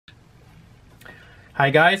Hi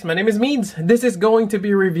guys, my name is Meads. This is going to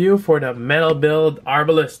be a review for the metal build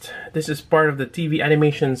Arbalest. This is part of the TV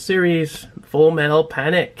animation series Full Metal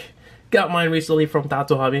Panic. Got mine recently from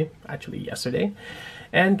Tattoo Hobby, actually yesterday,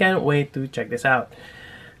 and can't wait to check this out.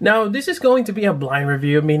 Now this is going to be a blind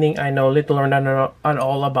review, meaning I know little or none at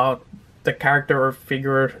all about the character or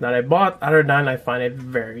figure that I bought, other than I find it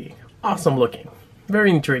very awesome looking,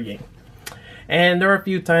 very intriguing. And there are a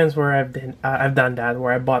few times where I've done that,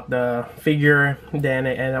 where I bought the figure, then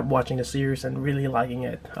I end up watching the series and really liking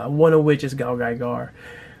it. One of which is Gao,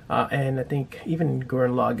 and I think even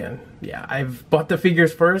Gurren Lagann. Yeah, I've bought the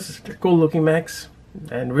figures first. They're cool looking mechs,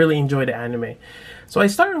 and really enjoy the anime. So I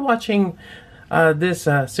started watching this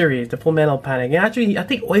series, the Full Metal Panic. And actually, I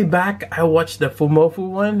think way back I watched the Fumofu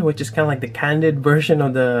one, which is kind of like the candid version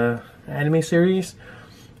of the anime series.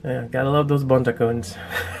 Gotta love those Bontakuns.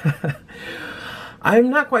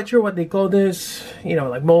 I'm not quite sure what they call this, you know,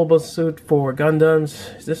 like mobile suit for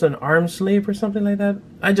Gundams. Is this an arm sleeve or something like that?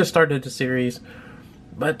 I just started the series,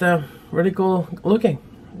 but really cool looking.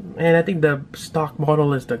 And I think the stock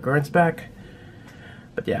model is the Gernsback.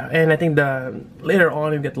 But yeah, and I think later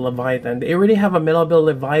on you get the Leviathan. They already have a metal build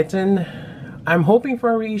Leviathan. I'm hoping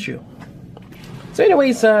for a reissue. So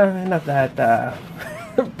anyways, not that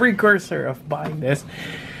precursor of buying this.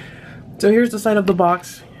 So here's the side of the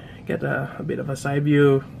box. Get a bit of a side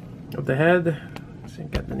view of the head. So you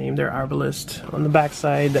got the name there, Arbalest. On the back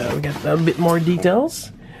side, we got a bit more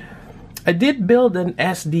details. I did build an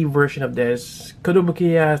SD version of this.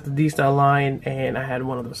 Kodobuki has the D-style line, and I had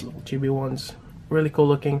one of those little chibi ones. Really cool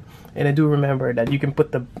looking. And I do remember that you can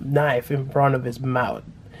put the knife in front of his mouth.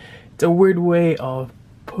 It's a weird way of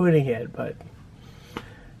putting it, but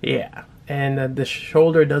yeah. And the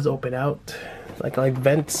shoulder does open out, like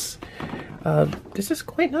vents. This is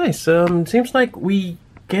quite nice. Seems like we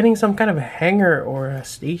getting some kind of a hangar or a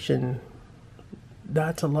station.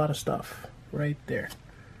 That's a lot of stuff right there.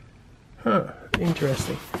 Huh,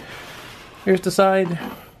 interesting. Here's the side.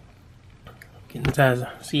 You can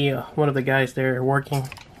see one of the guys there working.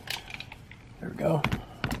 There we go.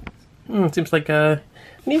 Seems like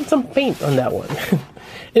need some paint on that one.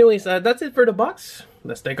 Anyways, that's it for the box.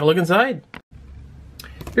 Let's take a look inside.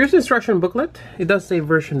 Here's the instruction booklet. It does say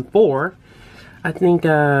version 4. I think,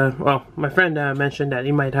 well, my friend mentioned that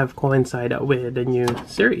it might have coincided with the new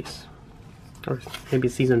series. Or maybe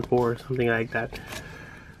season 4 or something like that.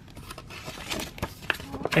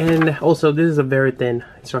 And also, this is a very thin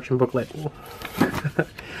instruction booklet.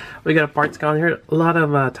 We got a parts count here. A lot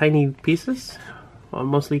of tiny pieces.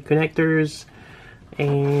 Mostly connectors.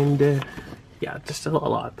 And, yeah, just a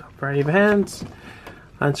lot. Variety of hands.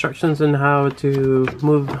 Instructions on how to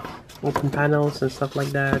move open panels and stuff like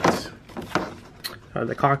that.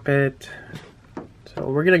 The cockpit. So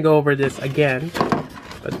we're gonna go over this again,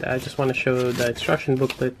 but I just want to show the instruction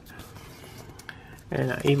booklet,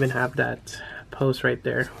 and I even have that post right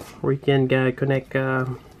there where you can connect I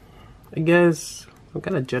guess some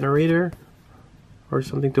kind of generator or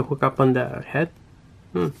something to hook up on the head.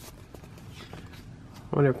 I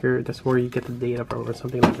wonder if that's where you get the data from or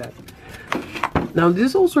something like that. Now this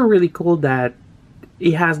is also really cool that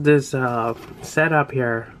it has this setup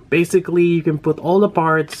here. Basically, you can put all the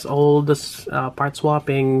parts, all this part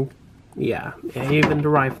swapping, yeah, even the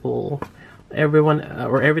rifle,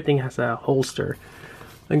 everything has a holster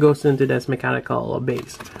that goes into this mechanical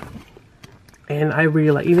base. And I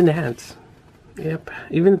really like, even the hands. Yep,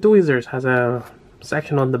 even the tweezers has a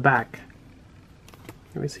section on the back.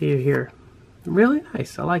 Let me see it here. Really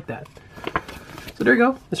nice, I like that. So there you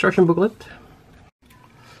go, instruction booklet.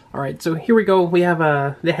 Alright, so here we go. We have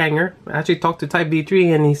the hanger. I actually talked to Type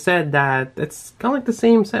D3 and he said that it's kind of like the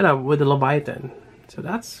same setup with the Leviathan. So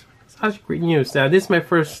that's actually great news. This is my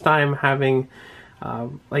first time having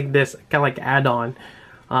like this kind of like add-on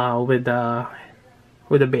with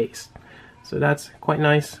the base. So that's quite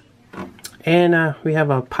nice. And we have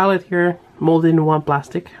a pallet here, molded in one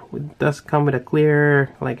plastic. It does come with a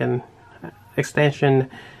clear, like an extension,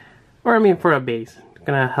 or I mean for a base. It's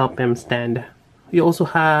gonna help him stand. You also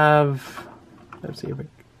have, let's see if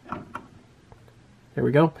there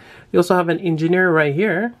we go. You also have an engineer right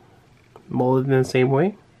here, molded in the same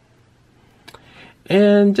way.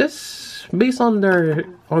 And just based on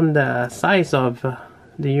the size of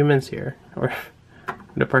the humans here, or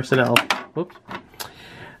the personnel, whoops,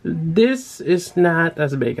 this is not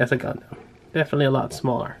as big as a Gundam. Definitely a lot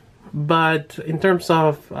smaller. But in terms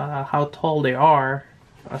of how tall they are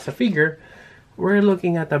as a figure, we're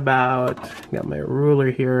looking at about, got my ruler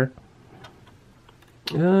here,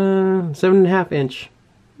 7.5 inch,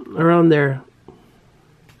 around there.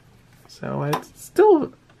 So it's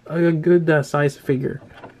still a good size figure.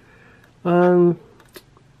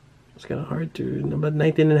 It's kind of hard to, about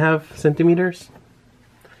 19.5 centimeters.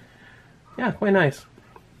 Yeah, quite nice.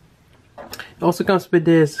 It also comes with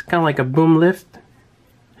this kind of like a boom lift,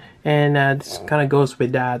 and this kind of goes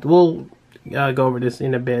with that. We'll go over this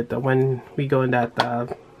in a bit when we go in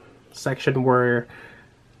that section where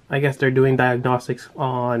I guess they're doing diagnostics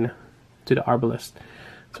on to the Arbalest.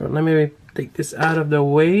 So let me take this out of the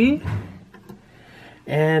way,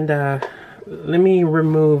 and let me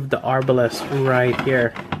remove the Arbalest right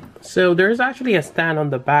here. So there's actually a stand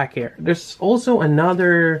on the back here. There's also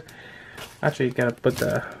another, actually you gotta put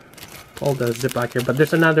all the ziplock here, but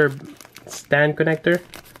there's another stand connector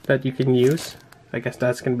that you can use. I guess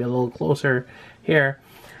that's gonna be a little closer here.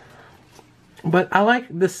 But I like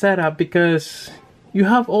this setup because you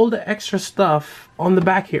have all the extra stuff on the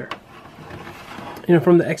back here. You know,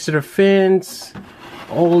 from the extra fins,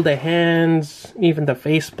 all the hands, even the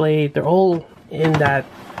faceplate, they're all in that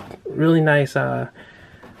really nice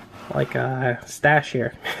like a stash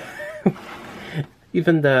here.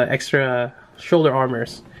 Even the extra shoulder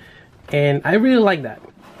armors, and I really like that.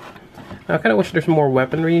 I kind of wish there's more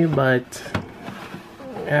weaponry, but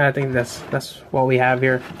yeah, I think that's what we have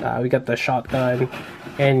here. We got the shotgun,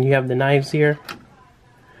 and you have the knives here.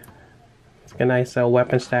 It's a nice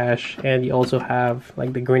weapon stash, and you also have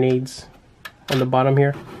like the grenades on the bottom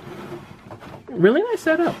here. Really nice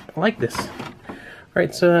setup. I like this.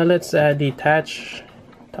 Alright, so let's detach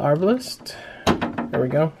the Arbalest. There we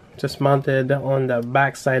go. Just mounted on the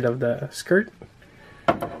back side of the skirt.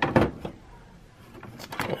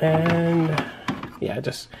 And yeah,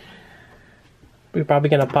 we're probably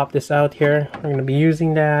gonna pop this out here. We're gonna be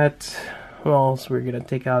using that. What else we're gonna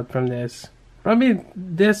take out from this? Probably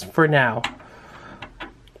this for now.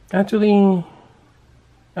 Actually,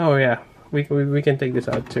 oh yeah, we can take this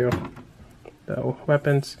out too. The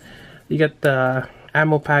weapons. You got the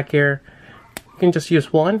ammo pack here. You can just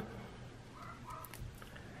use one,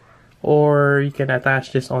 or you can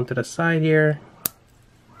attach this onto the side here,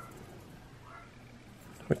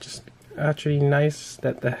 which is actually nice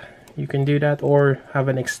that you can do that, or have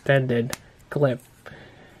an extended clip.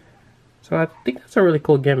 So I think that's a really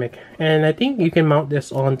cool gimmick, and I think you can mount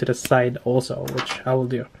this onto the side also, which I will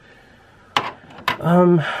do.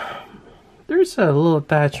 There's a little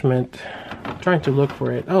attachment. I'm trying to look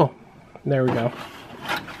for it. Oh, there we go.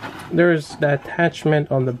 There's the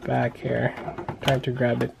attachment on the back here. I'm trying to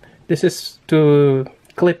grab it. This is to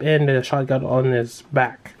clip in the shotgun on his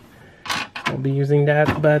back. I'll be using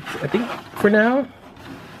that, but I think for now,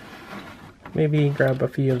 maybe grab a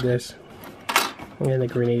few of this and a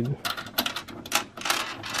grenade.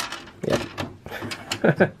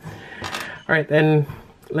 Yeah. Alright, then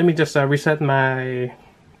let me just reset my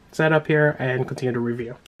setup here and continue the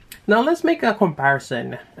review. Now let's make a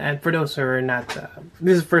comparison, and for those who are not,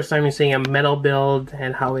 this is the first time you're seeing a metal build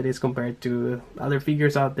and how it is compared to other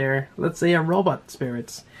figures out there. Let's say a robot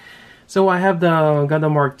spirits. So I have the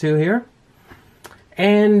Gundam Mark II here,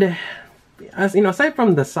 and as you know, aside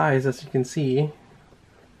from the size, as you can see,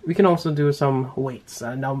 we can also do some weights.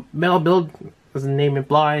 Now metal build, as the name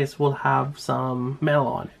implies, will have some metal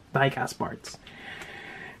on it, die-cast parts.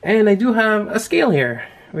 And I do have a scale here,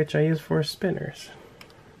 which I use for spinners.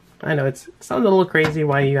 I know it sounds a little crazy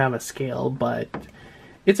why you have a scale, but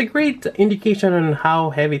it's a great indication on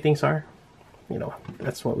how heavy things are. You know,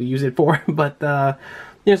 that's what we use it for. But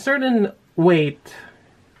you know, certain weight,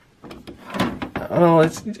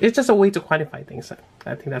 it's just a way to quantify things.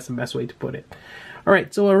 I think that's the best way to put it. All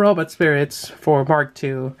right, so a robot spirits for Mark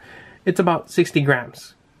II, it's about 60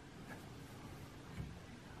 grams.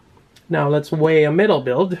 Now let's weigh a metal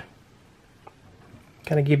build.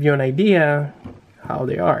 Kind of give you an idea how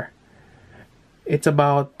they are. It's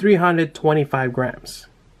about 325 grams.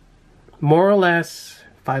 More or less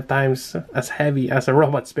 5 times as heavy as a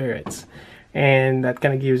robot spirits. And that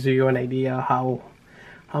kind of gives you an idea how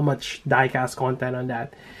much die-cast content on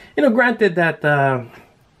that. You know, granted that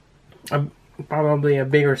probably a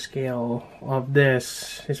bigger scale of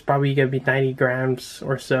this is probably gonna be 90 grams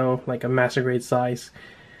or so, like a master grade size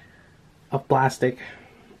of plastic.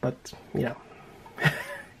 But, you know,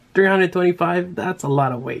 325, that's a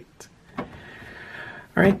lot of weight.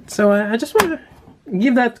 Alright, so I just want to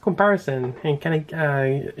give that comparison and kind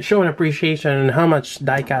of show an appreciation on how much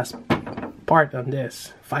die-cast part on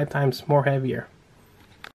this. 5 times more heavier.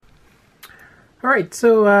 Alright,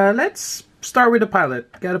 so let's start with the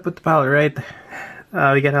pilot. Gotta put the pilot right.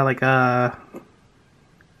 We gotta like a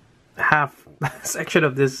half section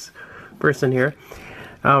of this person here.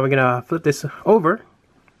 We're gonna flip this over.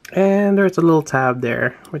 And there's a little tab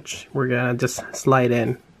there, which we're gonna just slide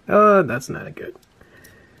in. Oh, that's not good.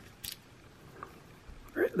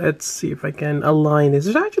 Alright. let's see if I can align this.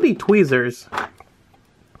 There's actually tweezers,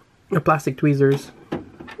 plastic tweezers.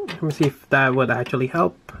 Let me see if that would actually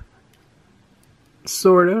help.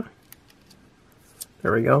 Sorta.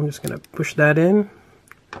 There we go. I'm just gonna push that in.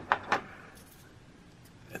 I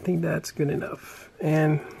think that's good enough.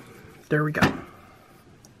 And there we go.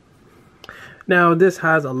 Now this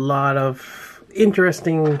has a lot of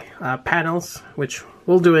interesting panels, which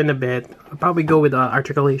we'll do in a bit. I'll probably go with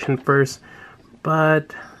articulation first,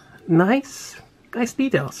 but nice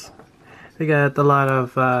details. We got a lot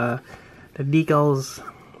of the decals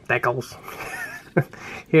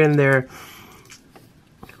here and there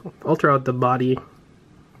all throughout the body.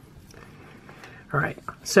 Alright,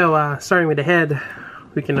 so starting with the head,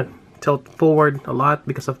 we can tilt forward a lot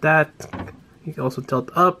because of that. You can also tilt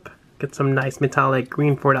up, get some nice metallic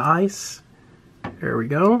green for the eyes. There we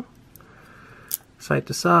go. Side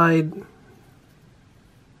to side.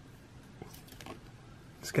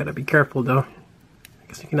 Just gotta be careful though. I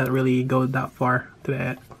guess you cannot really go that far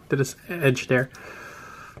to this edge there.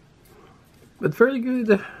 But fairly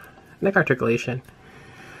good neck articulation.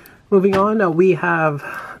 Moving on, we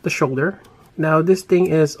have the shoulder. Now this thing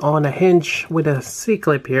is on a hinge with a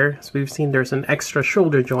C-clip here. As we've seen, there's an extra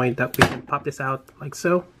shoulder joint that we can pop this out like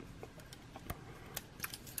so.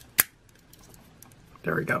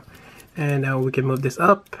 There we go. And now we can move this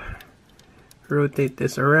up, rotate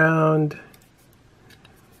this around.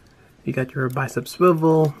 You got your bicep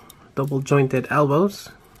swivel, double jointed elbows,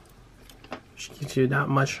 which gives you that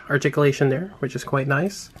much articulation there, which is quite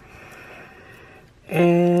nice.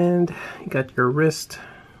 And you got your wrist.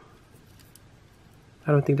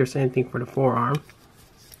 I don't think there's anything for the forearm.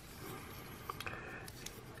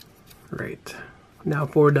 Right. Now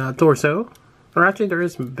for the torso, or actually there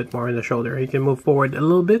is a bit more in the shoulder. You can move forward a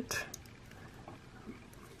little bit.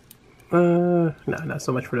 No, not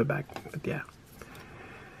so much for the back, but yeah.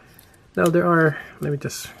 Now there are, let me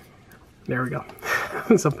just, there we go,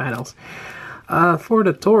 some panels. For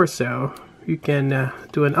the torso, you can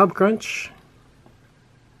do an up crunch.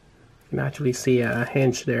 You can actually see a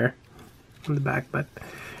hinge there on the back, but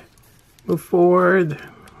move forward,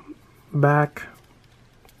 back,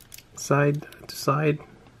 side to side,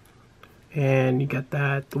 and you get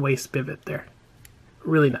that waist pivot there.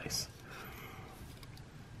 Really nice.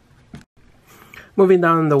 Moving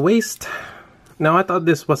down the waist. Now I thought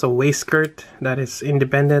this was a waist skirt that is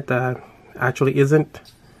independent. Actually isn't.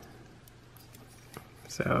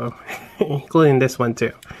 So including this one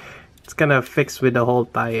too. It's kind of fixed with the whole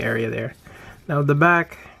thigh area there. Now the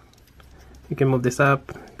back, you can move this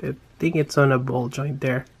up. I think it's on a ball joint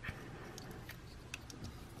there.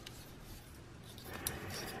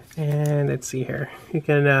 And let's see here. You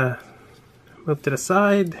can move to the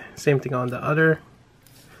side. Same thing on the other.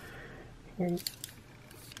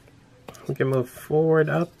 We can move forward,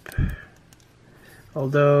 up.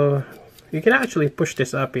 Although you can actually push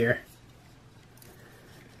this up here.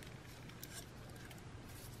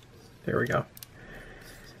 There we go.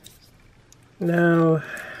 Now,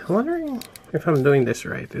 I'm wondering if I'm doing this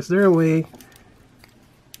right. Is there a way?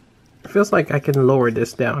 It feels like I can lower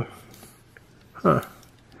this down. Huh.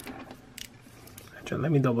 Actually,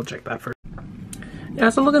 let me double check that first. Yeah,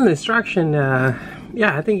 so look at the instruction.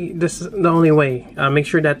 Yeah, I think this is the only way. Make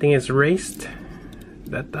sure that thing is raised.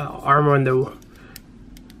 That arm on the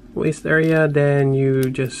waist area. Then you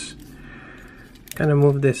just kind of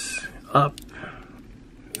move this up.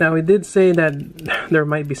 Now, we did say that there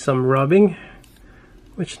might be some rubbing,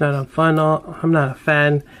 which not a fun. I'm not a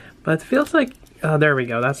fan, but it feels like there we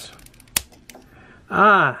go. That's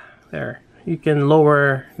there. You can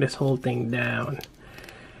lower this whole thing down,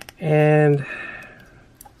 and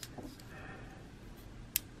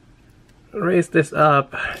raise this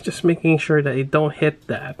up, just making sure that you don't hit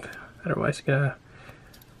that. Otherwise, you're gonna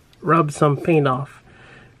rub some paint off.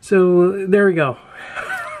 So there we go.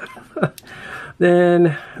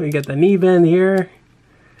 Then we get the knee bend here.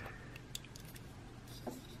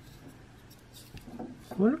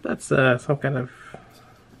 I wonder if that's some kind of...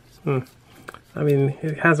 I mean,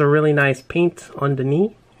 it has a really nice paint on the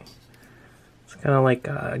knee. It's kind of like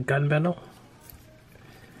a gunmetal.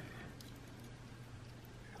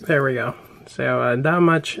 There we go. So that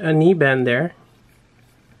much a knee bend there.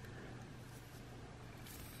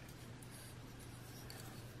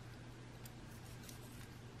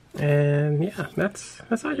 And yeah, that's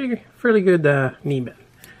actually a fairly good knee bend.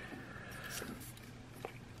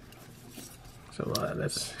 So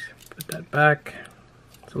let's put that back.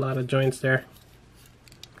 There's a lot of joints there.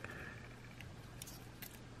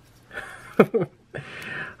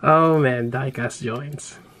 Oh man, die-cast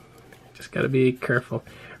joints. Just gotta be careful.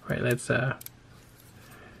 Right, let's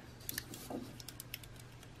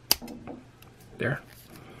There.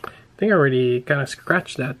 I think I already kind of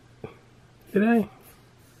scratched that. Did I?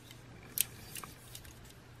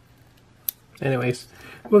 Anyways,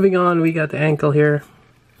 moving on, we got the ankle here.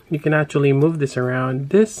 You can actually move this around.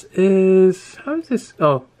 This is, how is this?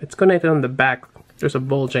 Oh, it's connected on the back. There's a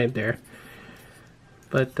ball joint there.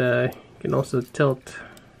 But you can also tilt.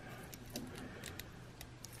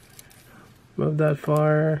 Move that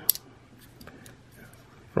far.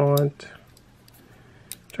 Front.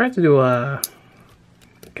 Try to do a,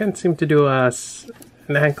 can't seem to do an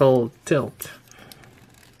ankle tilt.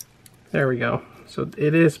 There we go. So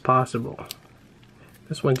it is possible.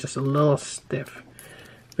 This one's just a little stiff.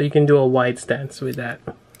 But you can do a wide stance with that.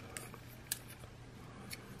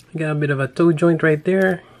 You got a bit of a toe joint right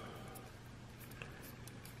there.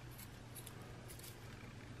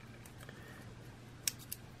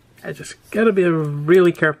 I just gotta be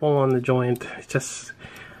really careful on the joint. It's just,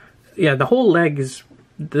 yeah, the whole leg is,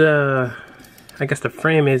 I guess the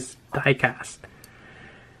frame is die cast.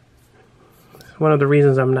 One of the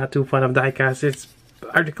reasons I'm not too fond of die cast is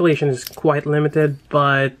articulation is quite limited,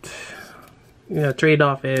 but you know,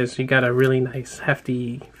 trade-off is you got a really nice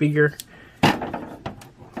hefty figure.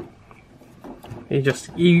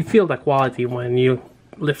 You feel the quality when you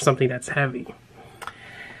lift something that's heavy.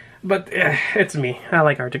 But it's me. I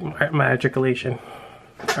like my articulation.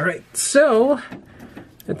 Alright, so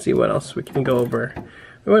let's see what else we can go over.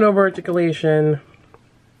 We went over articulation.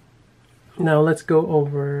 Now let's go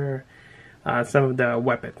over some of the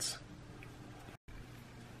weapons.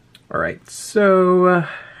 Alright, so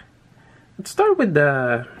let's start with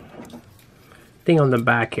the thing on the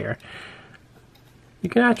back here. You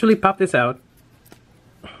can actually pop this out,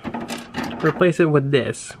 replace it with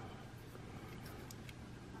this,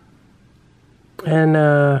 and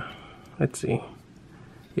let's see.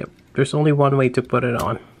 Yep, there's only one way to put it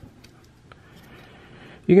on.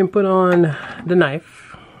 You can put on the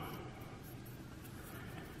knife.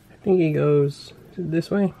 I think it goes this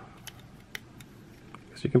way.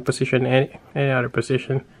 So you can position any other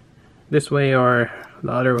position, this way or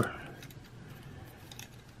the other.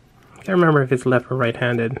 I can't remember if it's left or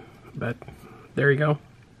right-handed, but there you go.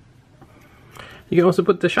 You can also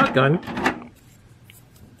put the shotgun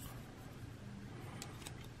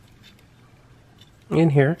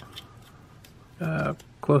in here.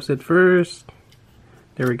 Close it first.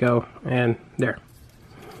 There we go, and there.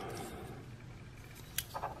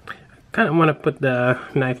 Kind of want to put the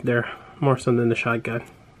knife there more so than the shotgun.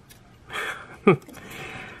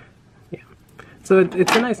 Yeah. So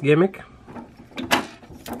it's a nice gimmick.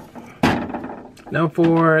 Now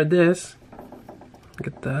for this,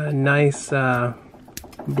 get the nice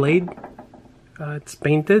blade. It's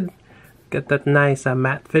painted. Get that nice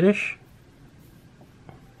matte finish.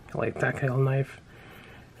 I like tactile knife.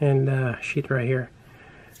 And sheet right here.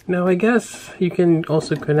 Now I guess you can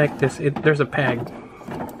also connect this. There's a peg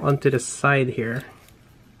onto the side here.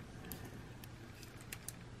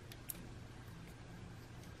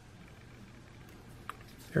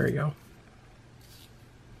 There we go.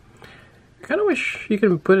 I kind of wish you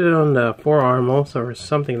could put it on the forearm also or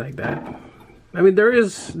something like that. I mean, there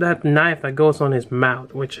is that knife that goes on his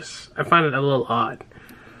mouth, which is, I find it a little odd.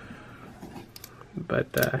 But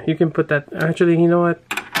you can put that, actually, you know what?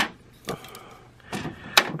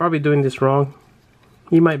 I'm probably doing this wrong.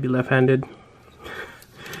 He might be left-handed.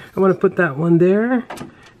 I want to put that one there,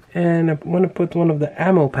 and I want to put one of the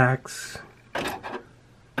ammo packs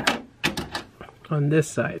on this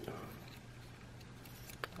side.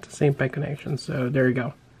 It's the same peg connection, so there you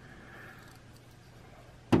go.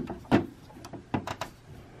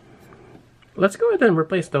 Let's go ahead and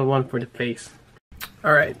replace the one for the face.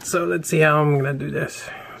 Alright, so let's see how I'm gonna do this.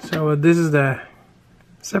 So this is the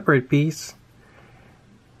separate piece.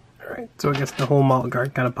 Alright, so I guess the whole mount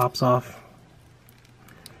guard kind of pops off.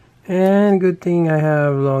 And good thing I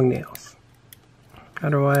have long nails.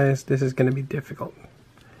 Otherwise, this is gonna be difficult.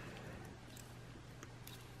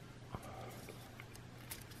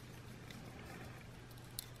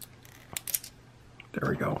 There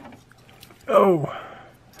we go. Oh!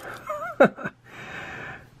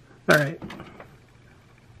 Alright.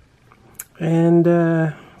 And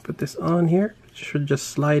put this on here. It should just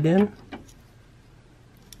slide in.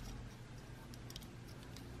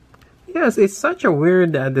 Yes, it's such a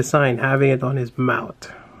weird design having it on his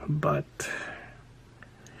mouth, but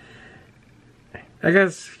I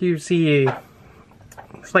guess you see,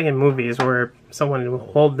 it's like in movies where someone will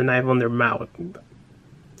hold the knife on their mouth.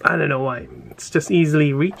 I don't know why. It's just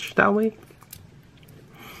easily reached that way.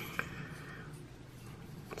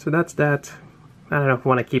 So that's that. I don't know if I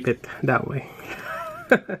want to keep it that way.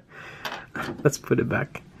 Let's put it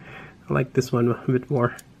back. I like this one a bit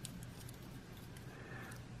more.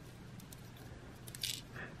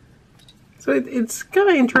 So it's kind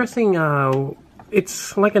of interesting.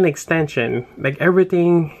 It's like an extension, like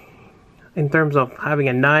everything in terms of having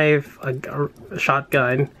a knife, a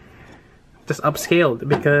shotgun, just upscaled.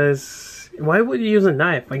 Because why would you use a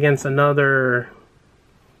knife against another?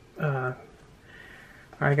 I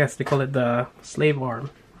guess they call it the slave arm.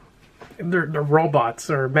 They're robots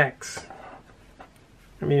or mechs.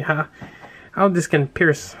 I mean, how this can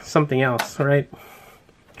pierce something else, right?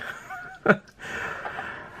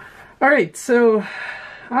 Alright, so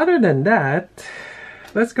other than that,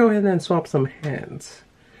 let's go ahead and swap some hands.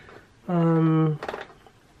 So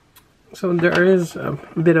there is a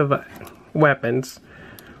bit of weapons.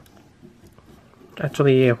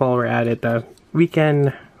 Actually, while we're at it, we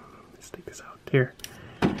can, let's take this out here.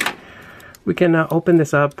 We can open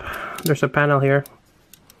this up. There's a panel here.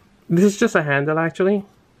 This is just a handle, actually.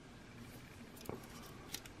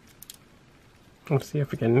 Let's see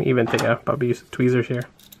if we can even take a, probably use tweezers here.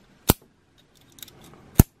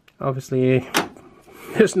 Obviously,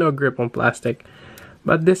 there's no grip on plastic,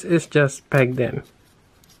 but this is just pegged in.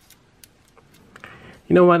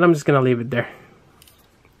 You know what? I'm just gonna leave it there.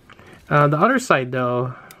 The other side,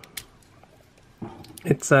 though,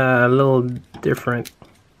 it's a little different.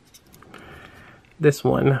 This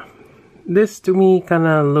one. This to me kind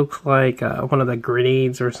of looks like one of the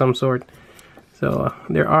grenades or some sort. So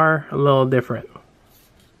they are a little different.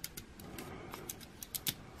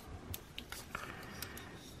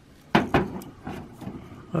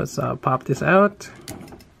 Let's pop this out.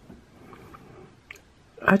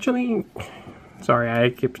 Actually, sorry, I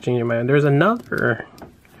keep changing my mind. There's another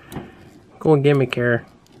cool gimmick here.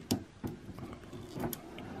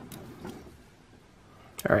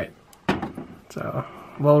 Alright. So,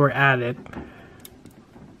 while we're at it,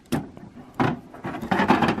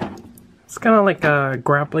 it's kind of like a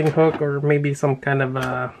grappling hook or maybe some kind of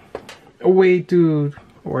a way to...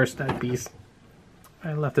 Where's that piece?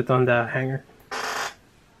 I left it on the hanger.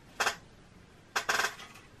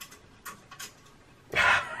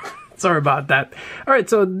 Sorry about that. Alright,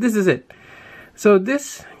 so this is it. So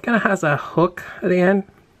this kind of has a hook at the end.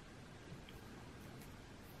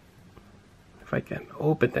 If I can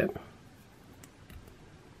open it.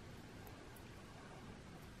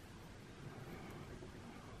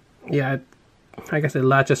 Yeah, I guess it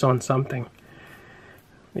latches on something.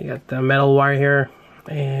 You got the metal wire here,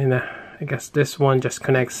 and I guess this one just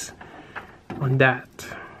connects on that.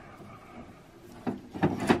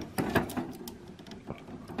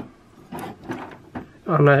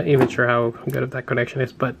 I'm not even sure how good that connection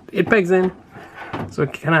is, but it pegs in, so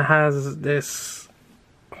it kind of has this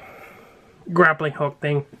grappling hook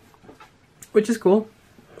thing, which is cool.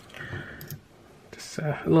 Just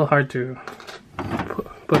a little hard to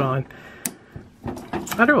put on.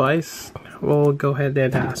 Otherwise, we'll go ahead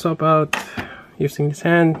and swap out using this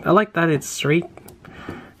hand. I like that it's straight.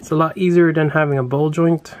 It's a lot easier than having a ball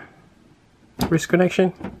joint wrist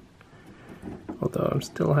connection. Although I'm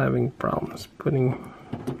still having problems putting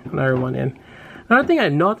another one in. Another thing I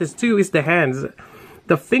noticed too is the hands.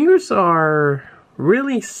 The fingers are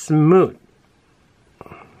really smooth.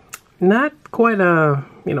 Not quite a,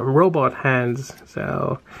 robot hands.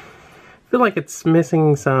 So I feel like it's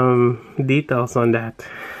missing some details on that.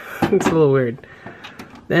 It's a little weird.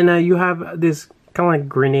 Then you have this kind of like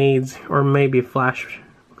grenades or maybe flash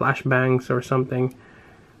bangs or something.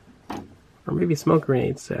 Or maybe smoke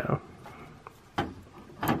grenades, so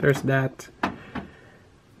there's that.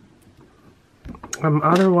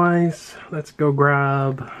 Otherwise, let's go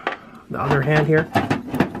grab the other hand here.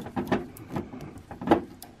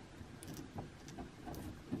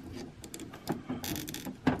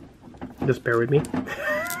 Just bear with me.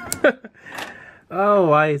 Oh,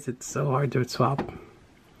 why is it so hard to swap?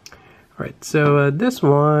 Alright, so this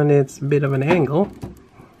one, it's a bit of an angle.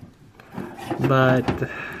 But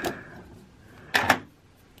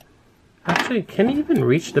actually, can you even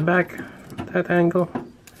reach the back at that angle?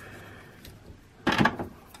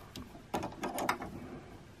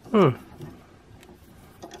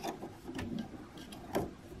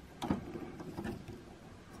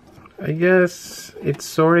 I guess it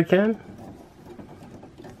sorta can.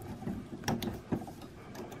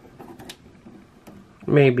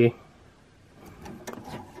 Maybe.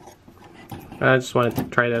 I just wanted to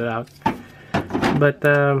try that out. But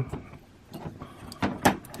I'm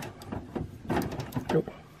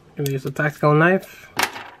gonna use a tactical knife.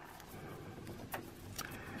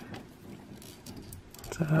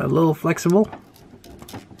 It's a little flexible.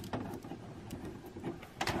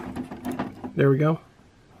 There we go.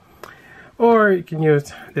 Or you can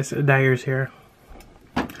use this daggers here.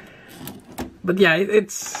 But yeah,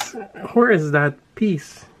 it's... Where is that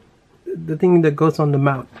piece? The thing that goes on the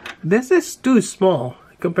mount. this is too small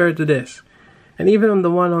compared to this. And even on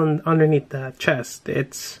the one on underneath the chest,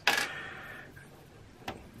 it's,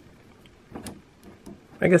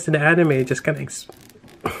 I guess in the anime it just kind of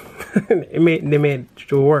they made it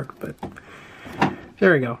to work, but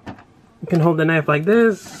there we go. You can hold the knife like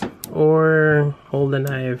this, or hold the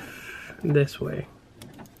knife this way.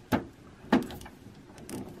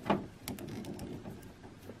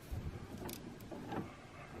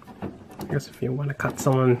 I guess if you want to cut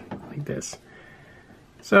someone like this.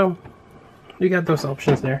 So you got those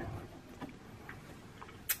options there.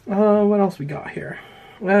 What else we got here?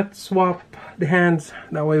 Let's swap the hands,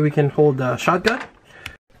 that way we can hold the shotgun.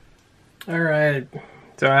 Alright,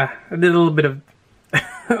 so I did a little bit of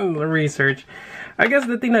research. I guess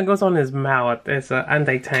the thing that goes on his mouth is an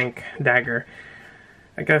anti-tank dagger.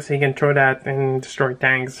 I guess he can throw that and destroy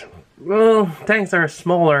tanks. Well, tanks are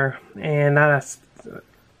smaller and not as...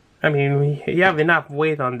 I mean, you have enough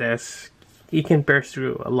weight on this, he can pierce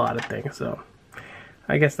through a lot of things, so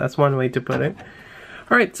I guess that's one way to put it.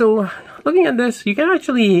 Alright, so looking at this, you can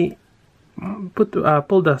actually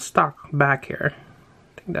pull the stock back here.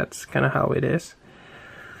 I think that's kind of how it is.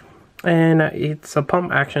 And it's a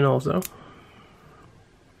pump action also.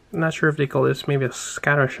 I'm not sure if they call this maybe a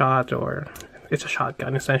scatter shot, or it's a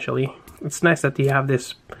shotgun essentially. It's nice that you have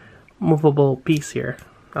this movable piece here.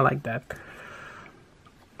 I like that.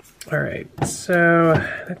 Alright, so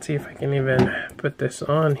let's see if I can even put this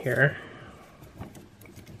on here.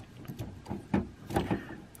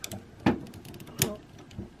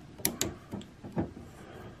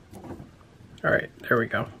 Alright, there we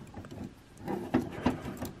go.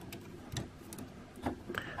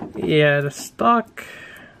 Yeah, the stock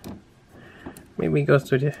maybe goes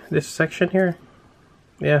to this section here.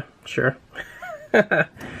 Yeah, sure. That's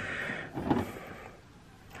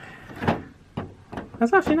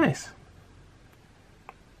actually nice.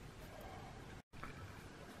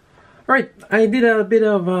 Alright, I did a bit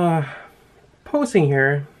of posing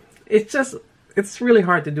here. It's really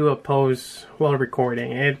hard to do a pose while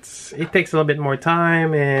recording. It takes a little bit more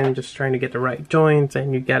time, and just trying to get the right joints,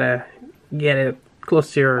 and you gotta get it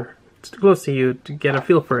close to you to get a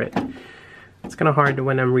feel for it. It's kind of hard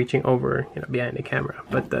when I'm reaching over, you know, behind the camera.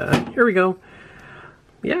 But here we go.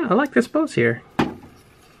 Yeah, I like this pose here.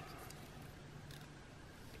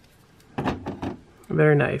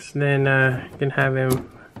 Very nice. Then you can have him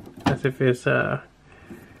as if it's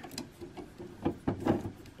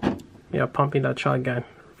yeah, pumping that shotgun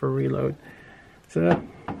for reload. So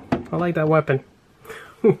I like that weapon.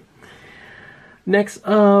 Next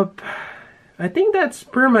up, I think that's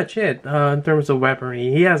pretty much it in terms of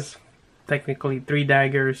weaponry. He has technically 3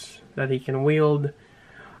 daggers that he can wield,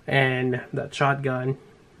 and that shotgun.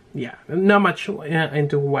 Yeah, not much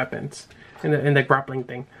into weapons in the grappling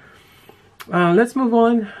thing. Let's move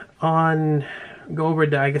on. Go over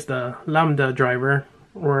the, I guess, the lambda driver,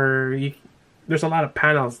 where there's a lot of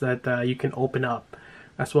panels that you can open up,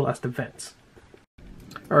 as well as the vents.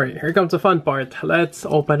 Alright, here comes the fun part. Let's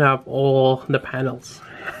open up all the panels.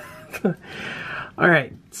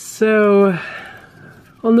 Alright, so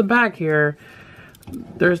on the back here,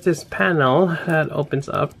 there's this panel that opens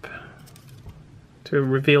up to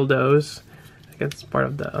reveal those. I guess it's part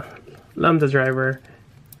of the lambda driver.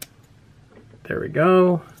 There we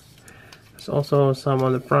go. There's also some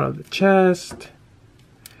on the front of the chest.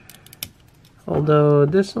 Although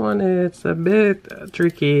this one is a bit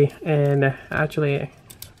tricky, and actually I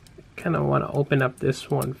kind of want to open up this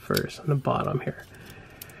one first on the bottom here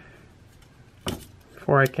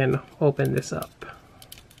before I can open this up.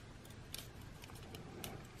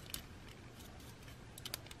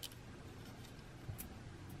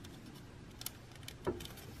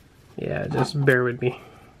 Yeah, just bear with me.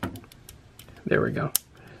 There we go.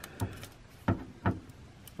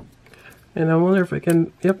 And I wonder if I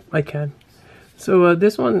can, yep, I can. So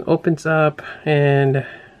this one opens up, and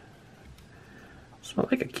it's not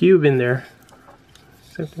like a cube in there.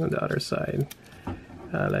 Same thing on the other side.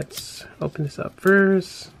 Let's open this up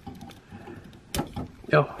first.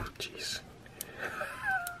 Oh, jeez.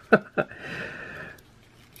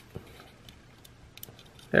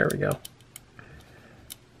 There we go.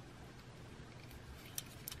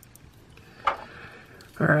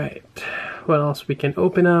 Alright, what else we can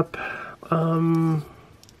open up?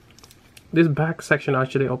 This back section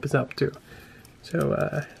actually opens up too.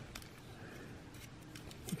 So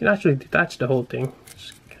you can actually detach the whole thing.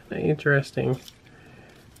 It's kind of interesting.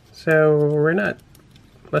 So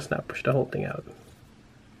let's not push the whole thing out.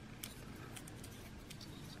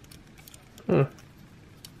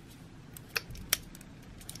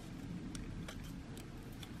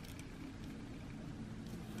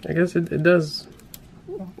 I guess it does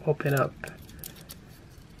open up.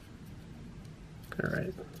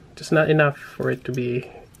 Alright, just not enough for it to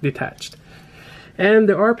be detached. And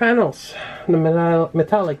there are panels, the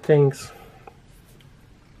metallic things.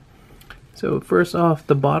 So first off,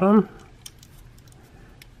 the bottom.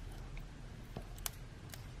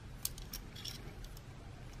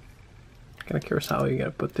 Kind of curious how you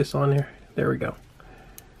gotta put this on here. There we go.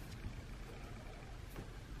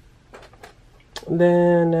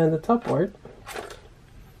 Then the top part,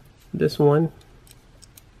 this one.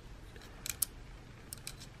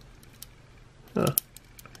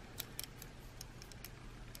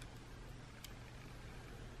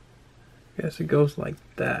 Guess it goes like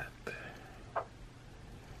that.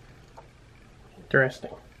 Interesting.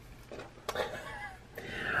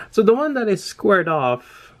 So the one that is squared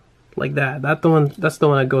off like that, that's the one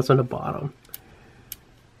that goes on the bottom.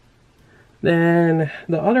 Then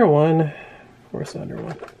the other one, where's the other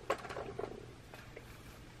one?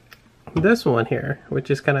 This one here, which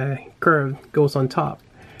is kind of curved, goes on top.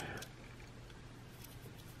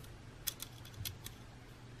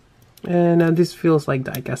 And this feels like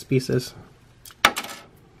die-cast pieces.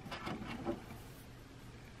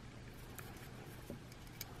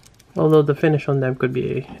 Although the finish on them could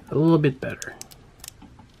be a little bit better.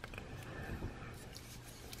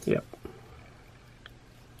 Yep.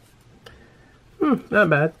 Not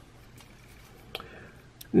bad.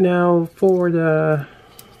 Now for the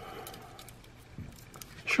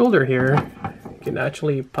shoulder here, you can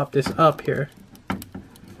actually pop this up here.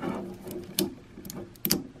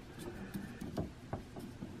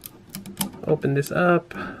 Open this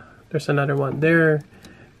up. There's another one there.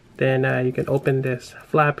 Then you can open this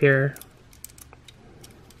flap here.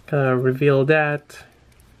 Kind of reveal that.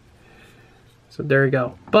 So there you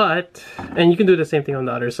go. And you can do the same thing on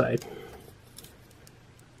the other side.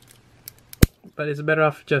 But it's better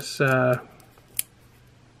off just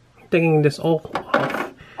taking this all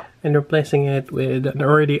off and replacing it with an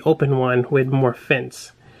already open one with more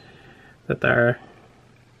fins that are,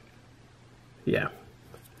 yeah.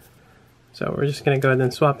 So we're just gonna go ahead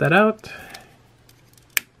and swap that out.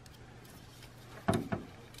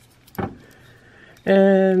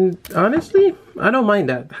 And honestly, I don't mind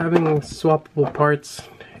that, having swappable parts,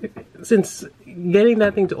 since getting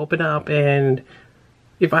that thing to open up, and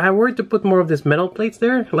if I were to put more of this metal plates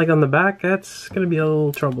there, like on the back, that's gonna be a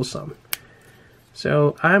little troublesome.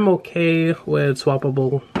 So I'm okay with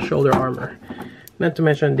swappable shoulder armor. Not to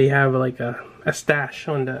mention they have like a stash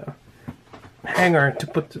on the hanger to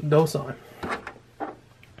put those on.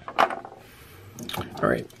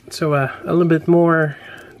 Alright, so a little bit more.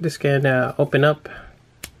 This can open up.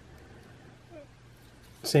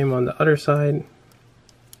 Same on the other side.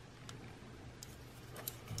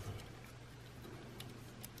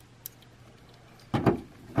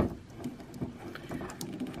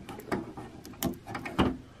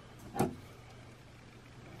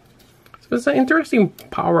 So it's an interesting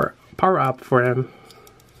power up for him.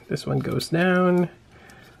 This one goes down. You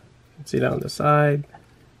can see that on the side.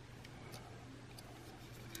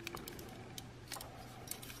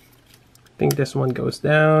 I think this one goes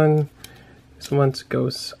down. This one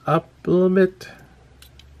goes up a little bit.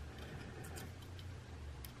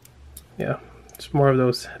 Yeah, it's more of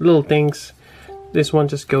those little things. This one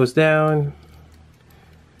just goes down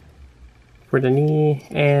for the knee,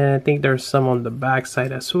 and I think there's some on the back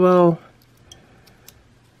side as well.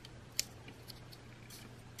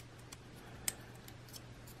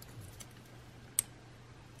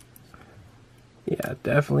 Yeah,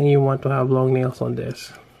 definitely you want to have long nails on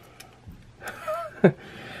this.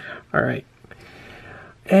 Alright.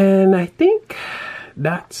 And I think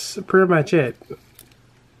that's pretty much it.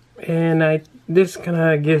 And this kind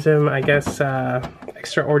of gives him, I guess,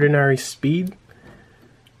 extraordinary speed.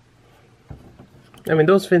 I mean,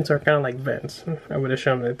 those fins are kind of like vents. I would have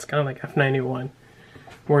shown it's kind of like F91,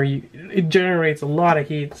 where it generates a lot of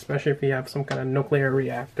heat, especially if you have some kind of nuclear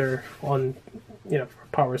reactor on, for a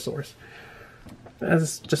power source.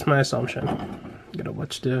 That's just my assumption. Gotta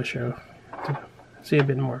watch the show to see a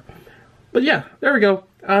bit more. But yeah, there we go.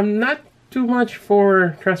 Not too much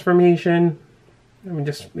for transformation. I mean,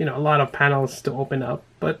 just, a lot of panels to open up,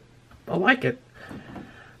 but I like it.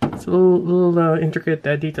 It's a little intricate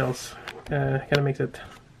details. Kind of makes it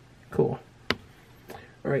cool.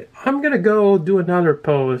 Alright, I'm gonna go do another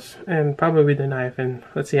pose, and probably with the knife, and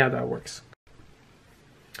let's see how that works.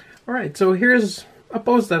 Alright, so here's a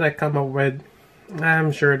pose that I come up with.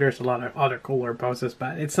 I'm sure there's a lot of other cooler poses,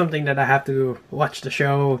 but it's something that I have to watch the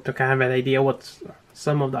show to kind of have an idea what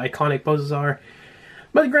some of the iconic poses are.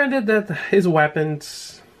 But granted that his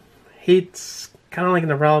weapons, he's kind of like in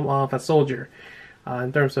the realm of a soldier,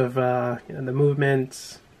 in terms of you know, the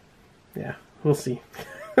movements. Yeah, we'll see.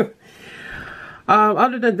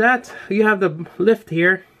 Other than that, you have the lift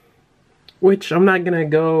here, which I'm not gonna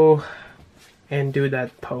go and do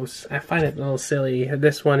that pose. I find it a little silly.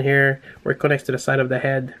 This one here, where it connects to the side of the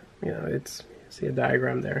head, you know, it's, see a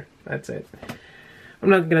diagram there. That's it. I'm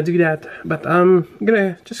not gonna do that, but I'm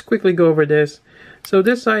gonna just quickly go over this. So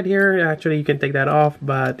this side here, actually you can take that off,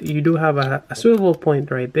 but you do have a swivel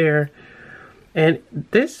point right there. And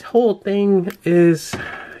this whole thing is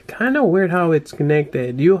kind of weird how it's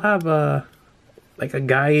connected. You have a like a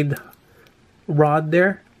guide rod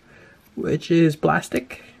there, which is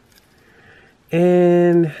plastic.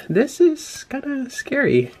 And this is kind of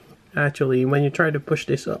scary, actually, when you try to push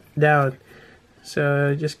this up down.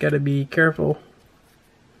 So just gotta be careful.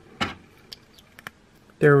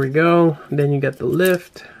 There we go. Then you got the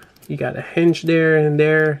lift. You got a hinge there and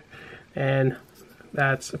there. And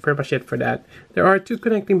that's pretty much it for that. There are 2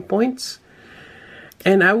 connecting points.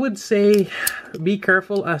 And I would say be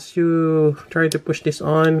careful as you try to push this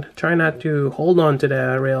on. Try not to hold on to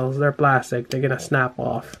the rails. They're plastic. They're gonna snap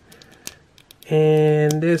off.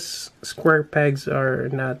 And these square pegs are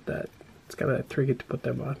not that. It's kind of tricky to put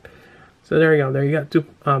them on. So there you go. There you got 2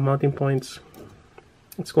 mounting points.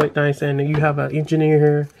 It's quite nice. And you have an engineer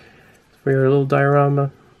here for your little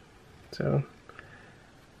diorama. So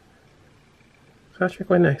it's actually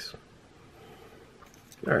quite nice.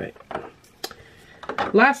 Alright.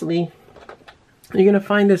 Lastly, you're gonna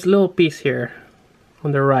find this little piece here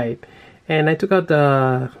on the right, and I took out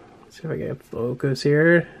the, let's see if I can focus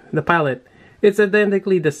here, the pilot. It's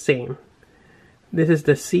identically the same. This is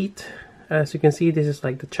the seat. As you can see, this is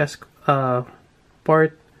like the chest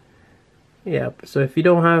part. Yep. So if you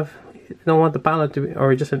don't want the pilot to be,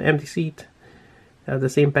 or just an empty seat, have the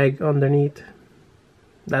same peg underneath.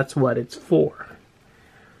 That's what it's for.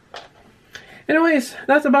 Anyways,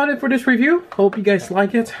 that's about it for this review. Hope you guys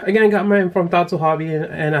like it. Again, I got mine from Tatsu Hobby,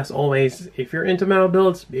 and as always, if you're into metal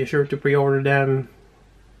builds, be sure to pre-order them.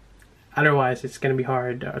 Otherwise, it's going to be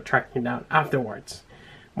hard tracking down afterwards.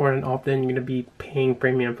 More than often, you're going to be paying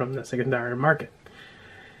premium from the secondary market.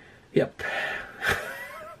 Yep.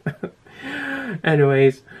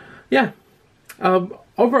 Anyways, yeah.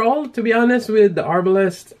 Overall, to be honest, with the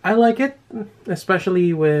Arbalest, I like it,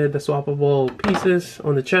 especially with the swappable pieces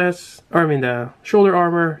on the chest, or I mean the shoulder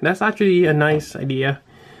armor. That's actually a nice idea.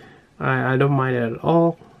 I don't mind it at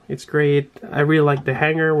all. It's great. I really like the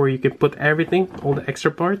hanger where you can put everything, all the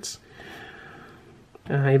extra parts.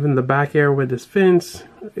 Even the back here with this fins,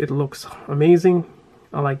 it looks amazing.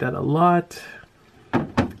 I like that a lot.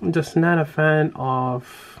 I'm just not a fan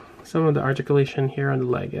of some of the articulation here on the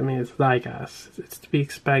leg. I mean, it's die-cast. It's to be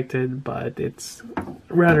expected, but it's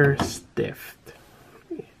rather stiff.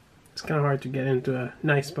 It's kind of hard to get into a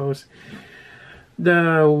nice pose.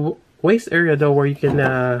 The waist area, though, where you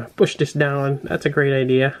can push this down, that's a great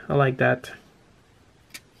idea. I like that.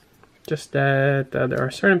 Just that there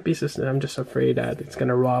are certain pieces that I'm just afraid that it's going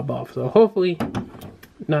to rub off. So hopefully,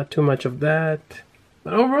 not too much of that.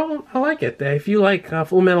 But overall, I like it. If you like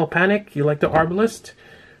Full Metal Panic, you like the Arbalest,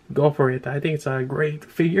 go for it. I think it's a great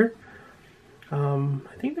figure. I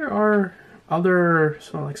think there are other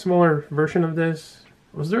like smaller version of this.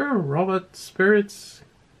 Was there a Robot Spirits?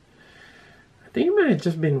 I think it might have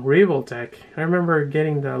just been Revoltech. I remember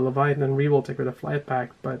getting the Leviathan Revoltech with a flight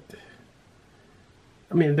pack, but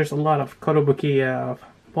I mean, there's a lot of Kotobuki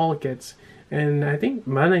ball kits, and I think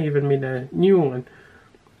Mana even made a new one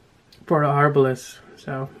for the Arbalest.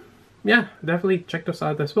 So yeah, definitely check those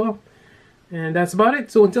out as well. And that's about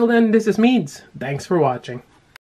it. So until then, this is Meads. Thanks for watching.